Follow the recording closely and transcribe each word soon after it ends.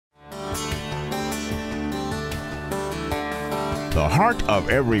The heart of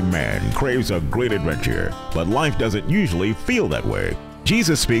every man craves a great adventure, but life doesn't usually feel that way.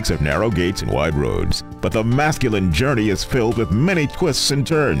 Jesus speaks of narrow gates and wide roads, but the masculine journey is filled with many twists and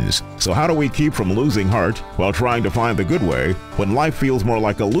turns. So how do we keep from losing heart while trying to find the good way when life feels more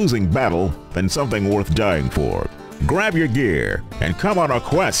like a losing battle than something worth dying for? Grab your gear and come on a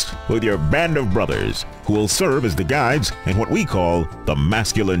quest with your band of brothers who will serve as the guides in what we call the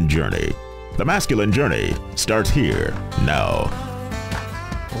masculine journey. The masculine journey starts here now.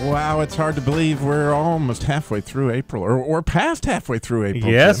 Wow, it's hard to believe we're almost halfway through April, or past halfway through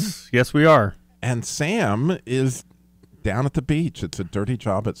April. Yes, yes, we are. And Sam is down at the beach. It's a dirty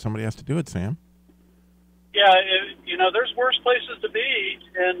job, but somebody has to do it, Sam. Yeah, there's worse places to be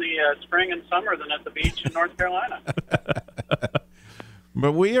in the spring and summer than at the beach in North Carolina.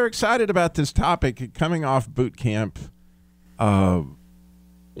 But we are excited about this topic. Coming off boot camp,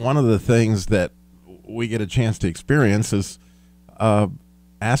 one of the things that we get a chance to experience is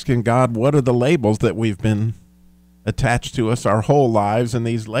asking God, what are the labels that we've been attached to us our whole lives? And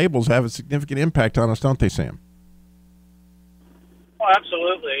these labels have a significant impact on us, don't they, Sam? Oh,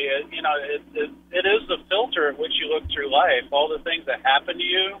 absolutely. It is the filter in which you look through life. All the things that happen to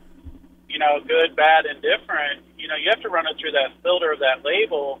you, good, bad, and different, you have to run it through that filter of that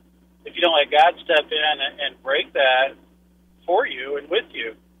label if you don't let God step in and break that for you and with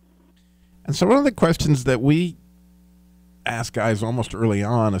you. And so one of the questions that we ask guys almost early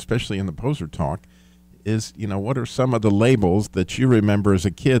on, especially in the poser talk, is, what are some of the labels that you remember as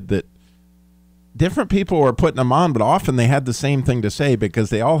a kid that different people were putting them on, but often they had the same thing to say because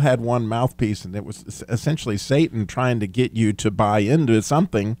they all had one mouthpiece, and it was essentially Satan trying to get you to buy into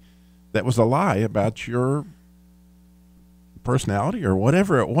something that was a lie about your personality or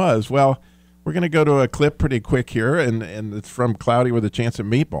whatever it was. Well, we're going to go to a clip pretty quick here, and it's from Cloudy with a Chance of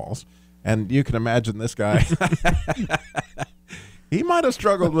Meatballs. And you can imagine this guy. He might have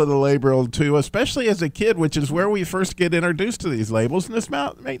struggled with a label too, especially as a kid, which is where we first get introduced to these labels. And this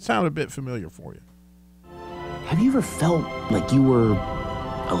may sound a bit familiar for you. Have you ever felt like you were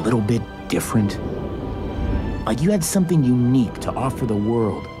a little bit different? Like you had something unique to offer the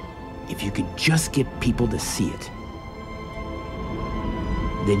world if you could just get people to see it?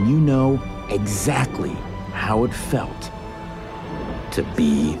 Then you know exactly how it felt to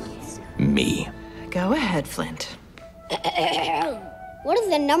be me. Go ahead, Flint. What is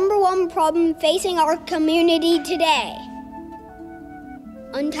the #1 problem facing our community today?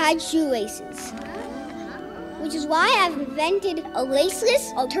 Untied shoelaces. Which is why I've invented a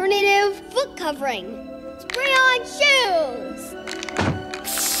laceless alternative foot covering. Spray-on shoes!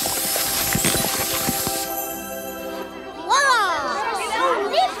 Wow! So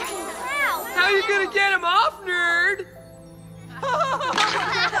nifty! Wow! How are you gonna get him off, nerd?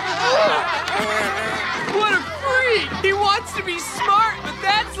 What a freak! He wants to be smart, but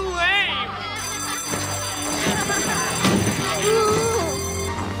that's lame!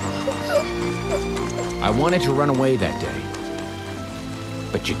 I wanted to run away that day,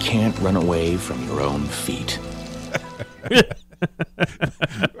 but you can't run away from your own feet.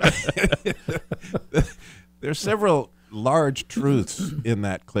 There's several large truths in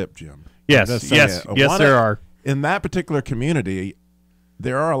that clip, Jim. Yes, there are. In that particular community,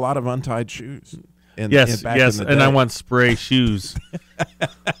 there are a lot of untied shoes. Yes, and I want spray shoes. Of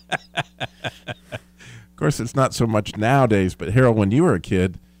course, it's not so much nowadays, but Harold, when you were a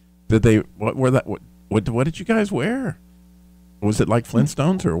kid, what did you guys wear? Was it like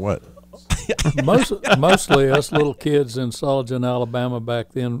Flintstones or what? Mostly us little kids in Sullivan, Alabama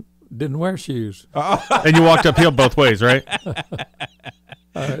back then didn't wear shoes. And you walked uphill both ways, right?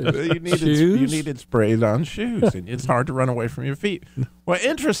 You needed sprays on shoes, and it's hard to run away from your feet. Well,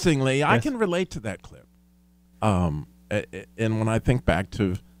 interestingly, yes. I can relate to that clip. And when I think back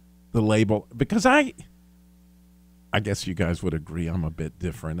to the label, because I guess you guys would agree I'm a bit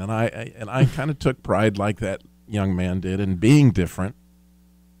different, and I kind of took pride like that young man did in being different.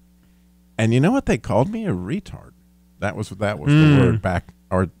 And you know what they called me? A retard. That was the word back,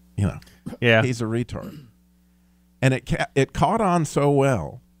 or yeah, he's a retard. And it caught on so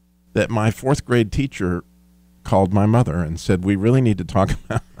well that my 4th grade teacher called my mother and said, we really need to talk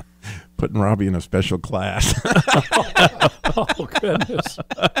about putting Robbie in a special class. Oh, goodness.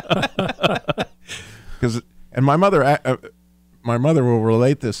 And my mother will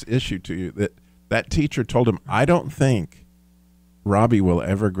relate this issue to you, that teacher told him, I don't think Robbie will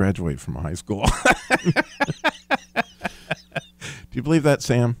ever graduate from high school. Do you believe that,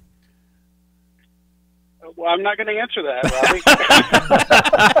 Sam? Well, I'm not going to answer that, Robbie.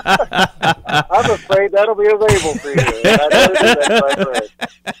 I'm afraid that'll be a label for you.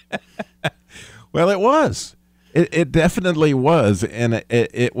 Well, it was. It definitely was, and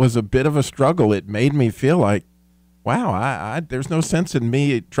it was a bit of a struggle. It made me feel like, wow, there's no sense in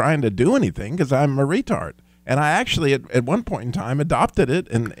me trying to do anything because I'm a retard. And I actually, at one point in time, adopted it,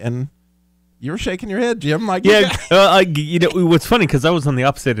 and you were shaking your head, Jim. Like, yeah, what's funny, because I was on the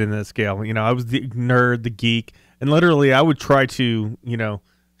opposite end of the scale. I was the nerd, the geek, and literally I would try to,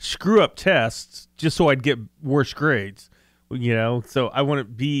 screw up tests just so I'd get worse grades. So I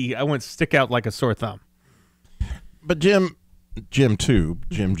wouldn't stick out like a sore thumb. But Jim G,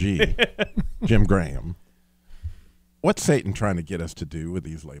 Jim Graham, what's Satan trying to get us to do with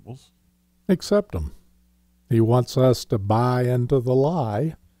these labels? Accept them. He wants us to buy into the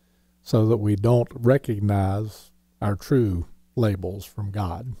lie so that we don't recognize our true labels from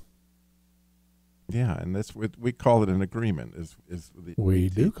God. Yeah, and we call it an agreement. We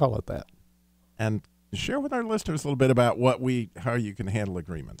do call it that. And share with our listeners a little bit about how you can handle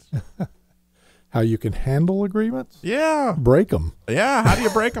agreements. How you can handle agreements? Yeah. Break them. Yeah, how do you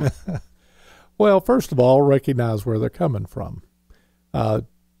break them? Well, first of all, recognize where they're coming from. One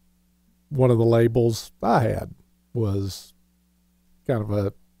of the labels I had was kind of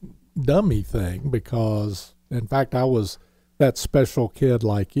a dummy thing because, in fact, I was that special kid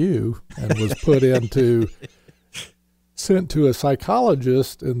like you and was sent to a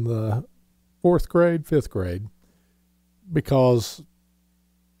psychologist in the 4th grade, 5th grade, because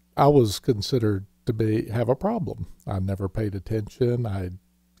I was considered to have a problem. I never paid attention. I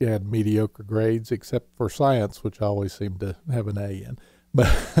had mediocre grades except for science, which I always seemed to have an A in.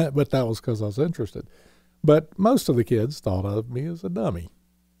 But that was because I was interested. But most of the kids thought of me as a dummy.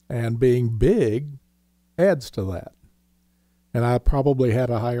 And being big adds to that. And I probably had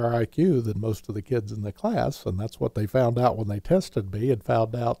a higher IQ than most of the kids in the class, and that's what they found out when they tested me, and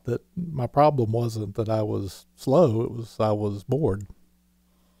found out that my problem wasn't that I was slow, it was I was bored.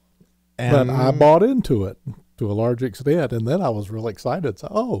 But I bought into it to a large extent, and then I was real excited.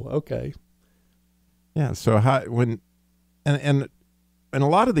 So, okay. Yeah, so and a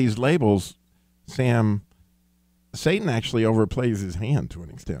lot of these labels, Sam, Satan actually overplays his hand to an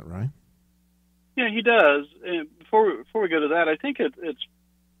extent, right? Yeah, he does. And before we go to that, I think it's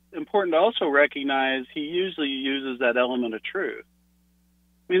important to also recognize he usually uses that element of truth.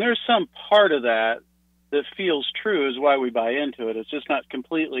 I mean, there's some part of that feels true is why we buy into it. It's just not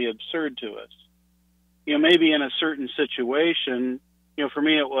completely absurd to us. Maybe in a certain situation, for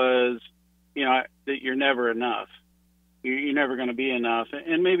me it was, that you're never enough. You're never going to be enough.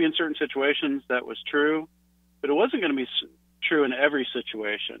 And maybe in certain situations that was true, but it wasn't going to be true in every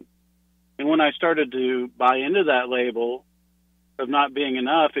situation. And when I started to buy into that label of not being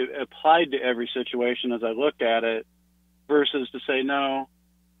enough, it applied to every situation as I looked at it, versus to say, no,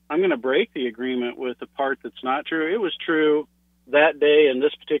 I'm going to break the agreement with the part that's not true. It was true that day in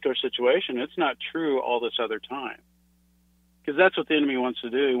this particular situation. It's not true all this other time. Because that's what the enemy wants to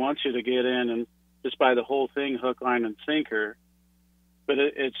do. He wants you to get in and just buy the whole thing, hook, line, and sinker. But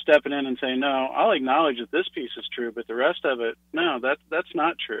it's stepping in and saying, no, I'll acknowledge that this piece is true, but the rest of it, no, that's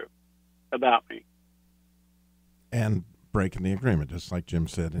not true about me. And breaking the agreement, just like Jim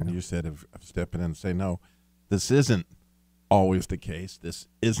said, and you said of stepping in and saying, no, this isn't always the case. This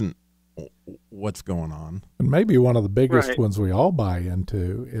isn't what's going on. And maybe one of the biggest ones we all buy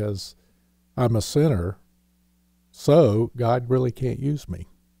into is, I'm a sinner, so God really can't use me.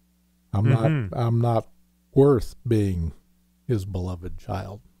 I'm not worth being his beloved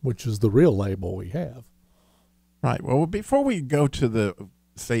child, which is the real label we have. Right. Well, before we go to the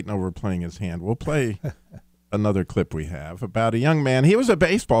Satan overplaying his hand, we'll play another clip we have about a young man. He was a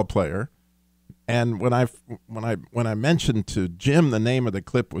baseball player, and when I mentioned to Jim the name of the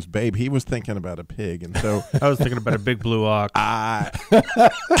clip was Babe, he was thinking about a pig, and so I was thinking about a big blue ox.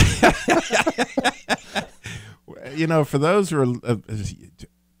 For those who are,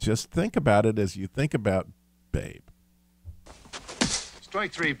 just think about it as you think about Babe.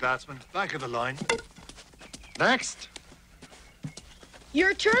 Strike 3, batsman. Back of the line. Next.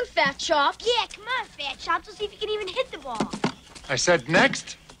 Your turn, Fat Chops. Yeah, come on, Fat Chops. Let's see if you can even hit the ball. I said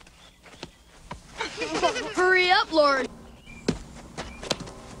next. Hurry up, Lord.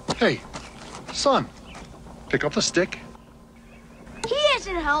 Hey, son, pick up the stick. He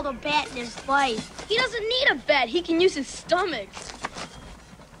hasn't held a bat in his life. He doesn't need a bat. He can use his stomach.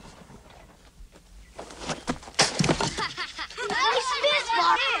 Nice fist,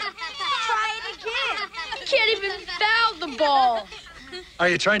 Locker. Try it again. He can't even foul the ball. Are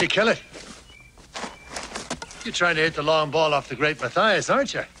you trying to kill it? You're trying to hit the long ball off the great Matthias,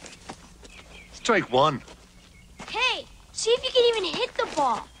 aren't you? Strike 1. Hey, see if you can even hit the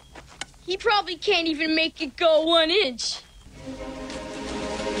ball. He probably can't even make it go 1 inch.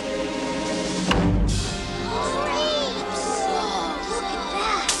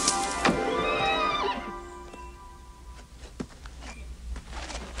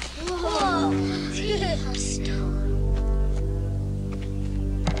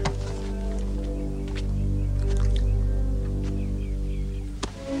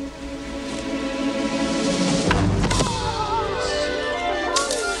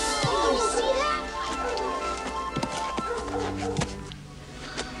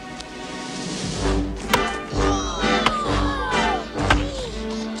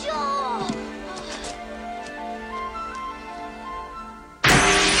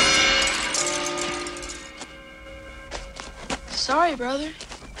 brother?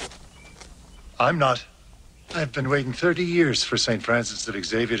 I'm not. I've been waiting 30 years for St. Francis of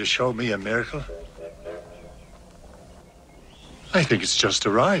Xavier to show me a miracle. I think it's just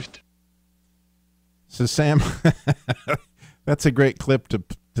arrived. So, Sam, that's a great clip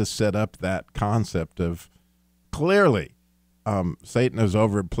to set up that concept of clearly Satan has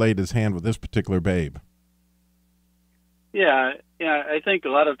overplayed his hand with this particular babe. Yeah, I think a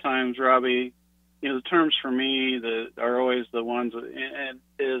lot of times, Robbie, the terms for me that are always the ones, and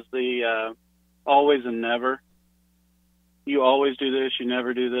is the always and never. You always do this, you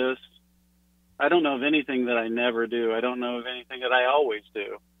never do this. I don't know of anything that I never do. I don't know of anything that I always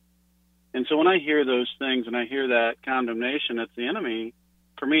do. And so when I hear those things and I hear that condemnation, it's the enemy,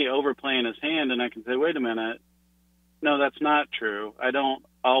 for me, overplaying his hand, and I can say, wait a minute, no, that's not true. I don't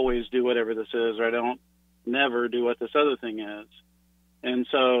always do whatever this is, or I don't never do what this other thing is. And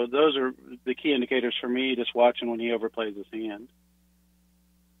so those are the key indicators for me, just watching when he overplays his hand.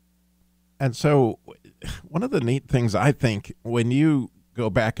 And so one of the neat things, I think, when you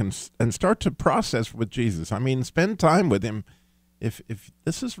go back and start to process with Jesus, I mean, spend time with him, if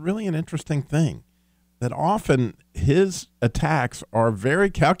this is really an interesting thing, that often his attacks are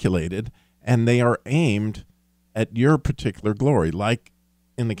very calculated and they are aimed at your particular glory, like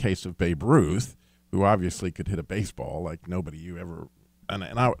in the case of Babe Ruth, who obviously could hit a baseball like nobody you ever,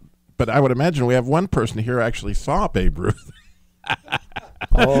 but I would imagine we have one person here who actually saw Babe Ruth.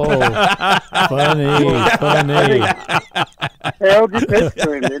 Oh, funny. Harold, you pitched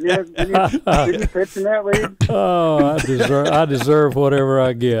for him, didn't you? Did you pitch in that league? Oh, I deserve whatever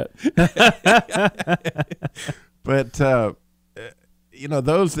I get. But,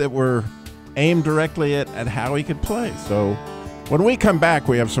 those that were aimed directly at how he could play. So when we come back,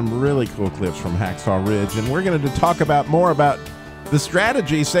 we have some really cool clips from Hacksaw Ridge, and we're going to talk about more about the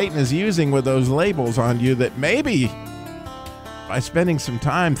strategy Satan is using with those labels on you that maybe by spending some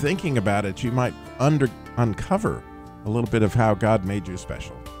time thinking about it, you might uncover a little bit of how God made you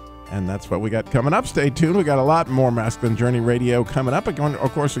special. And that's what we got coming up. Stay tuned. We got a lot more Masculine Journey Radio coming up.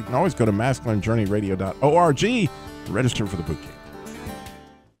 Of course, you can always go to masculinejourneyradio.org to register for the boot camp.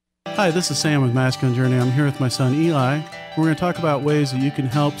 Hi, this is Sam with Masculine Journey. I'm here with my son Eli. We're going to talk about ways that you can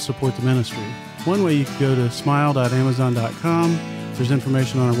help support the ministry. One way, you can go to smile.amazon.com. There's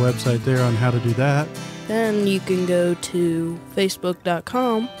information on our website there on how to do that. Then you can go to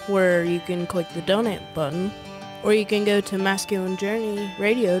facebook.com where you can click the donate button, or you can go to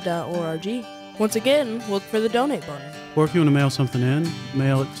masculinejourneyradio.org. Once again, look for the donate button. Or if you want to mail something in,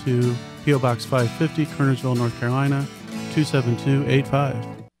 mail it to P.O. Box 550, Kernersville, North Carolina, 27285.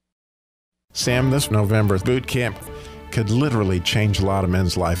 Sam, this November, boot camp could literally change a lot of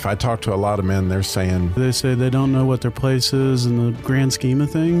men's life. I talk to a lot of men, they say they don't know what their place is in the grand scheme of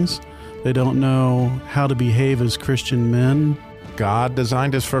things. They don't know how to behave as Christian men. God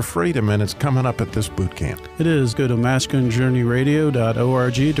designed us for freedom, and it's coming up at this boot camp. It is. Go to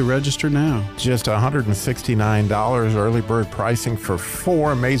masculinejourneyradio.org to register now. Just $169 early bird pricing for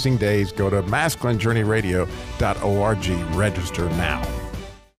 4 amazing days. Go to masculinejourneyradio.org. Register now.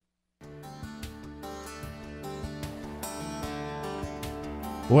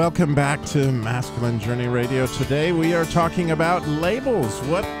 Welcome back to Masculine Journey Radio. Today we are talking about labels.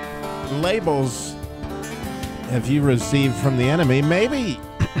 What labels have you received from the enemy? Maybe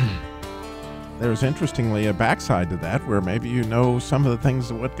there's, interestingly, a backside to that where maybe you know some of the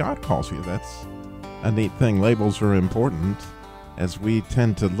things of what God calls you. That's a neat thing. Labels are important as we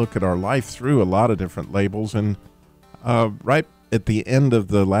tend to look at our life through a lot of different labels. And right at the end of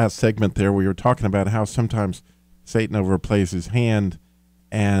the last segment there, we were talking about how sometimes Satan overplays his hand.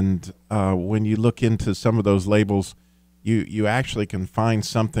 And when you look into some of those labels, you actually can find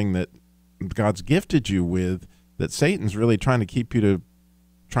something that God's gifted you with that Satan's really trying to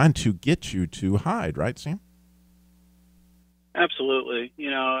get you to hide, right, Sam? Absolutely.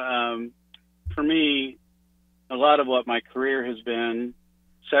 For me, a lot of what my career has been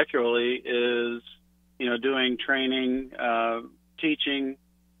secularly is, doing training, teaching,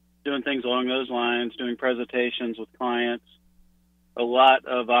 doing things along those lines, doing presentations with clients, a lot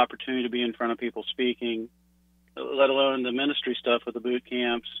of opportunity to be in front of people speaking, let alone the ministry stuff with the boot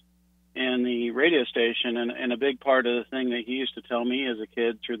camps and the radio station. And a big part of the thing that he used to tell me as a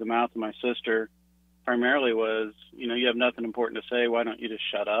kid through the mouth of my sister primarily was, you have nothing important to say. Why don't you just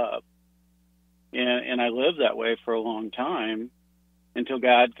shut up? And I lived that way for a long time until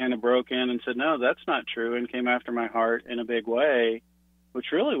God kind of broke in and said, no, that's not true, and came after my heart in a big way,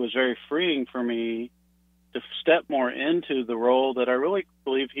 which really was very freeing for me to step more into the role that I really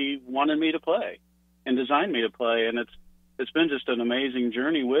believe he wanted me to play and designed me to play. And it's been just an amazing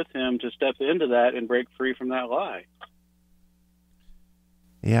journey with him to step into that and break free from that lie.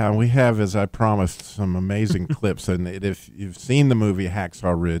 Yeah, we have, as I promised, some amazing clips. And if you've seen the movie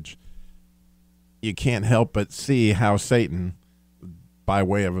Hacksaw Ridge, you can't help but see how Satan, by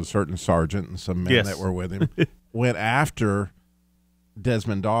way of a certain sergeant and some men that were with him, went after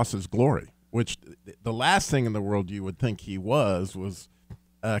Desmond Doss's glory, which the last thing in the world you would think he was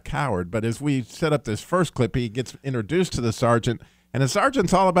a coward. But as we set up this first clip, he gets introduced to the sergeant, and the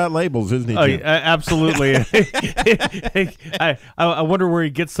sergeant's all about labels, isn't he, Jim? Oh, yeah, absolutely. I wonder where he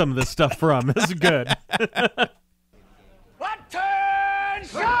gets some of this stuff from. This is good.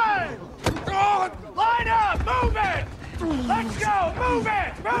 Attention! Line up! Move it! Let's go! Move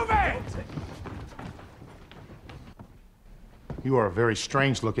it! Move it! You are a very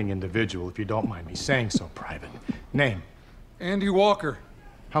strange-looking individual, if you don't mind me saying so, Private. Name? Andy Walker.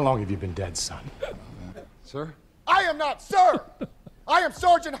 How long have you been dead, son? Sir? I am not sir! I am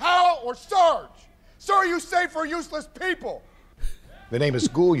Sergeant Howell or Sarge! Sir, you say for useless people! The name is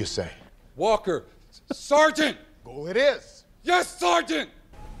Ghoul, you say? Walker. Sergeant! Ghoul it is. Yes, Sergeant!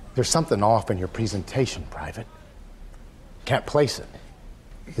 There's something off in your presentation, Private. Can't place it.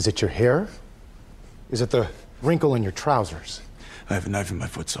 Is it your hair? Is it the wrinkle in your trousers? I have a knife in my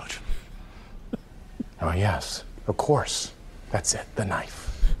foot, Sergeant. Oh, yes. Of course. That's it, the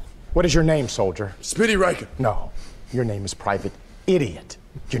knife. What is your name, soldier? Spitty Riker. No. Your name is Private Idiot.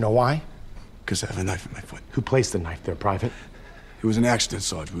 Do you know why? Because I have a knife in my foot. Who placed the knife there, Private? It was an accident,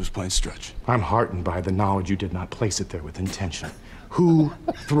 Sergeant. We was playing stretch. I'm heartened by the knowledge you did not place it there with intention. Who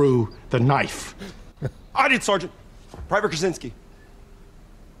threw the knife? I did, Sergeant. Private Krasinski.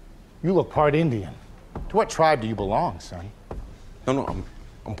 You look part Indian. To what tribe do you belong, son? No,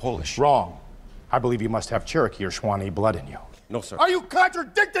 I'm Polish. Wrong. I believe you must have Cherokee or Shawnee blood in you. No, sir. Are you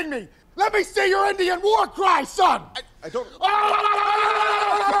contradicting me? Let me see your Indian war cry, son! I don't... Let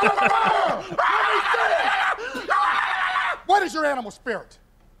me see it! What is your animal spirit?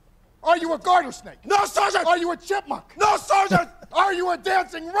 Are you a garter snake? No, Sergeant! Are you a chipmunk? No, Sergeant! Are you a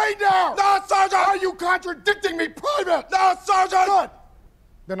dancing reindeer? No, Sergeant! Are you contradicting me, Private? No, Sergeant! Good.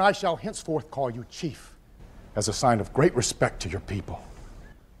 Then I shall henceforth call you Chief, as a sign of great respect to your people.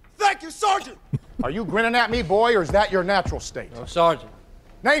 Thank you, Sergeant! Are you grinning at me, boy, or is that your natural state? No, Sergeant.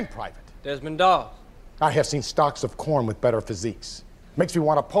 Name, Private. Desmond Dawes. I have seen stalks of corn with better physiques. Makes me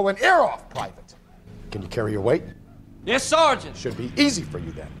want to pull an ear off, Private. Can you carry your weight? Yes, Sergeant. Should be easy for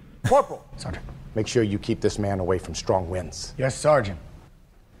you then. Corporal. Sergeant. Make sure you keep this man away from strong winds. Yes, Sergeant.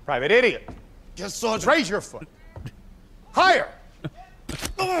 Private Idiot. Yes, Sergeant. Raise your foot. Higher.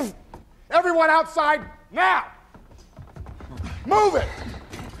 Everyone outside, now. Move it.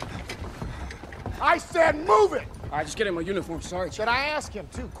 I said move it. All right, just get in my uniform, Sarge. Should I ask him,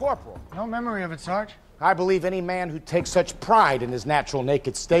 too, Corporal? No memory of it, Sarge. I believe any man who takes such pride in his natural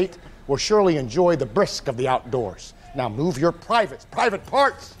naked state will surely enjoy the brisk of the outdoors. Now move your private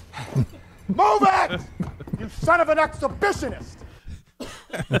parts. Move it! You son of an exhibitionist!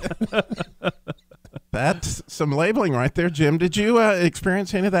 That's some labeling right there, Jim. Did you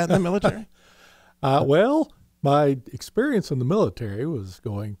experience any of that in the military? Well, my experience in the military was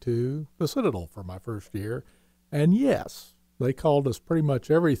going to the Citadel for my first year. And yes, they called us pretty much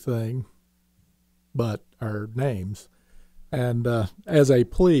everything but our names. And as a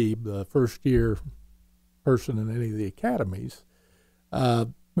plebe, the first year person in any of the academies, we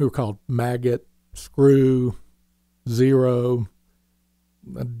were called Maggot, Screw, Zero,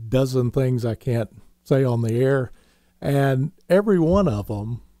 a dozen things I can't say on the air. And every one of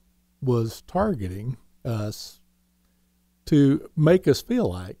them was targeting us to make us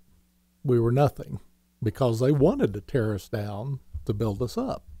feel like we were nothing, because they wanted to tear us down to build us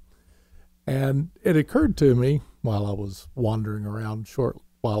up. And it occurred to me while I was wandering around a short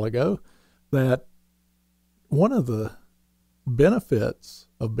while ago that one of the benefits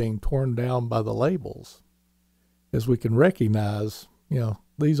of being torn down by the labels is we can recognize,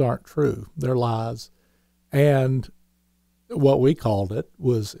 these aren't true. They're lies. And what we called it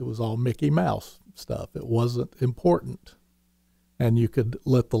was all Mickey Mouse stuff. It wasn't important. And you could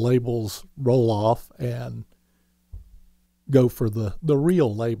let the labels roll off and go for the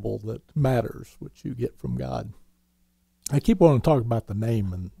real label that matters, which you get from God. I keep wanting to talk about the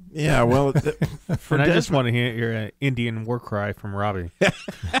name. And yeah, well, I just want to hear your Indian war cry from Robbie.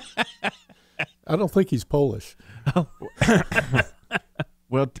 I don't think he's Polish. Oh.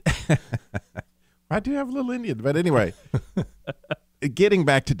 Well, I do have a little Indian. But anyway, getting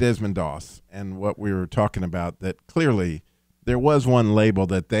back to Desmond Doss and what we were talking about, that clearly there was one label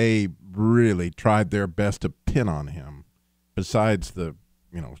that they really tried their best to pin on him, besides the,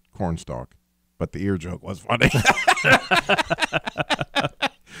 cornstalk. But the ear joke was funny.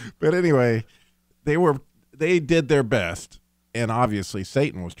 But anyway, they did their best and obviously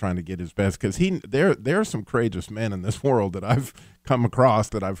Satan was trying to get his best, because there are some courageous men in this world that I've come across,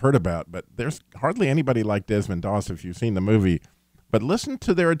 that I've heard about, but there's hardly anybody like Desmond Doss if you've seen the movie. But listen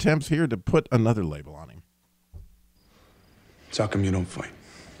to their attempts here to put another label on him. So how come you don't fight?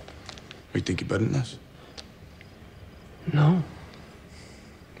 You think you're better than us? No.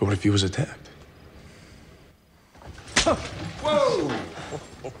 But what if you was attacked? Whoa!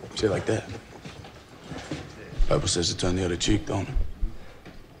 Say it like that. Bible says to turn the other cheek, don't it?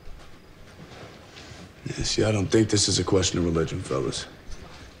 Yeah, see, I don't think this is a question of religion, fellas.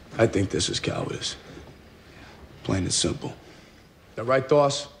 I think this is cowardice. Plain and simple. That right,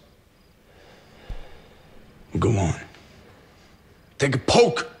 Doss? Well, go on. Take a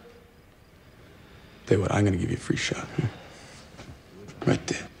poke. Tell you what, I'm gonna give you a free shot. Right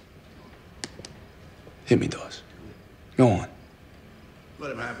there. Hit me, Doss. Go on.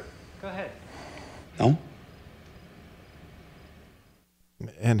 Let him have it. Go ahead. No?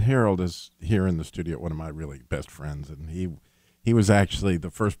 And Harold is here in the studio, one of my really best friends, and he was actually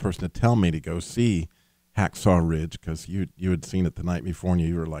the first person to tell me to go see Hacksaw Ridge, because you had seen it the night before, and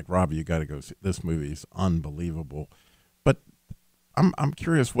you were like, Robbie, you got to go see this movie. It's unbelievable. But I'm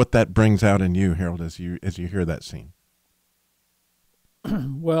curious what that brings out in you, Harold, as you hear that scene.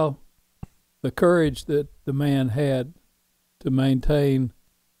 Well, the courage that the man had to maintain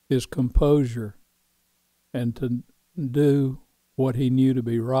his composure and to do what he knew to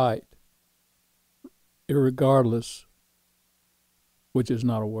be right, irregardless, which is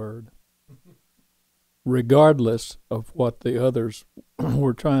not a word, regardless of what the others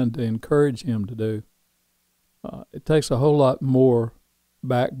were trying to encourage him to do. It takes a whole lot more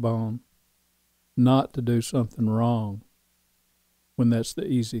backbone not to do something wrong when that's the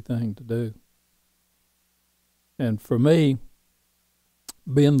easy thing to do. And for me,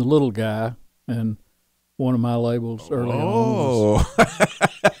 being the little guy, and one of my labels early on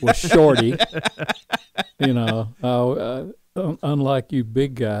was Shorty. You know, unlike you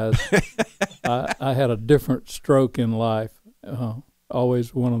big guys, I had a different stroke in life,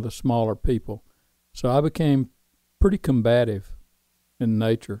 always one of the smaller people. So I became pretty combative in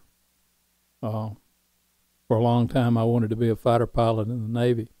nature. For a long time, I wanted to be a fighter pilot in the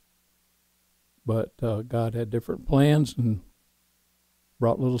Navy. But God had different plans and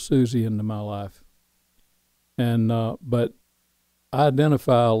brought little Susie into my life. And but I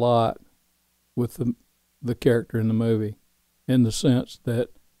identify a lot with the character in the movie, in the sense that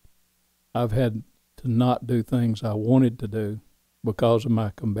I've had to not do things I wanted to do because of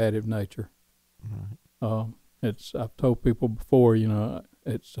my combative nature. Right. I've told people before, you know,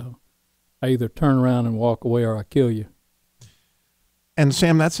 it's I either turn around and walk away or I kill you. And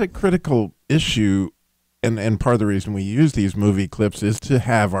Sam, that's a critical issue, and part of the reason we use these movie clips is to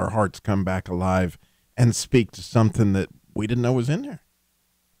have our hearts come back alive and speak to something that we didn't know was in there.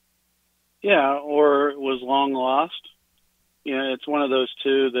 Yeah, or it was long lost. You know, it's one of those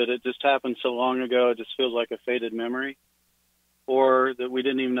two that it just happened so long ago it just feels like a faded memory, or that we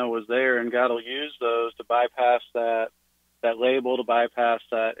didn't even know was there, and God will use those to bypass that label, to bypass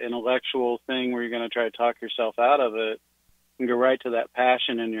that intellectual thing where you're going to try to talk yourself out of it, and go right to that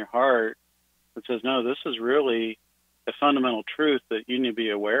passion in your heart that says, no, this is really a fundamental truth that you need to be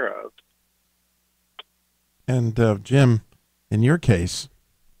aware of. And Jim, in your case,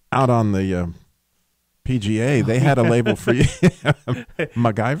 out on the PGA, they had a label for you,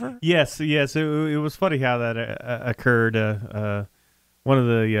 MacGyver? Yes. It was funny how that occurred. One of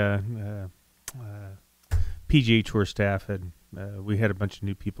the PGA Tour staff we had a bunch of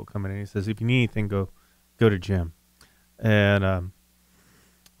new people coming in. He says, if you need anything, go to Jim. And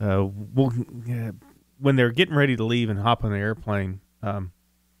when they're getting ready to leave and hop on the airplane,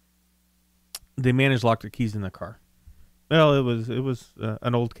 they managed to lock their keys in the car. Well, it was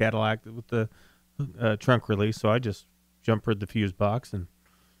an old Cadillac with the trunk release, so I just jumpered the fuse box and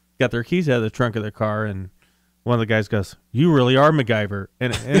got their keys out of the trunk of their car, and one of the guys goes, "You really are MacGyver,"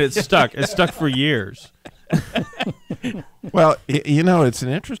 and it stuck. It stuck for years. Well, you know, it's an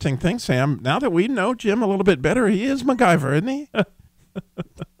interesting thing, Sam. Now that we know Jim a little bit better, he is MacGyver, isn't he?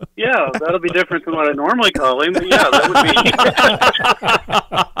 Yeah, that'll be different than what I normally call him, but yeah, that would be.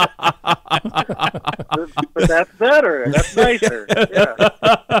 But that's better. That's nicer. Yeah.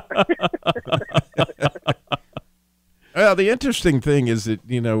 Well, the interesting thing is that,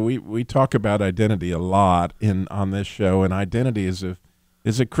 you know, we talk about identity a lot on this show, and identity is a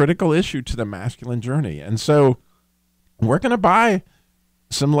critical issue to the masculine journey. And so we're going to buy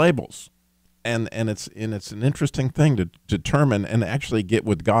some labels. And it's an interesting thing to determine and actually get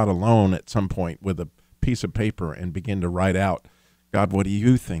with God alone at some point with a piece of paper and begin to write out, God, what do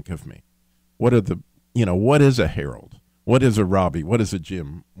you think of me? What is a Harold? What is a Robbie? What is a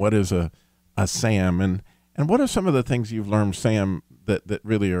Jim? What is a Sam? And what are some of the things you've learned, Sam, that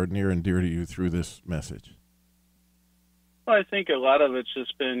really are near and dear to you through this message? Well, I think a lot of it's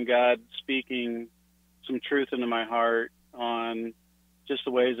just been God speaking some truth into my heart on just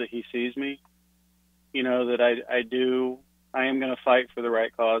the ways that he sees me. You know, that I am going to fight for the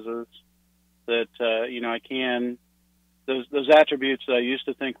right causes, that, I can, those attributes that I used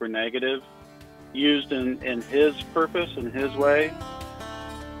to think were negative, used in his purpose and his way,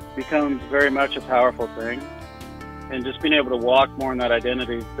 becomes very much a powerful thing. And just being able to walk more in that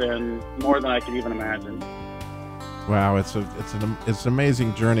identity has been more than I could even imagine. Wow, it's an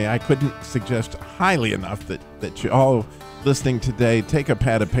amazing journey. I couldn't suggest highly enough that you all listening today take a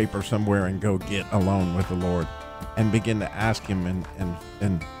pad of paper somewhere and go get alone with the Lord and begin to ask him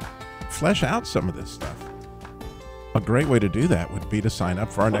and flesh out some of this stuff. A great way to do that would be to sign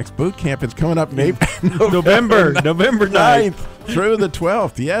up for our next boot camp. It's coming up November 9th through the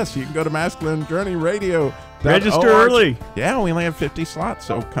 12th. Yes, you can go to Masculine Journey Radio. Register early. Yeah, we only have 50 slots,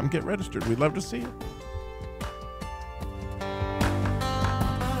 so come get registered. We'd love to see you.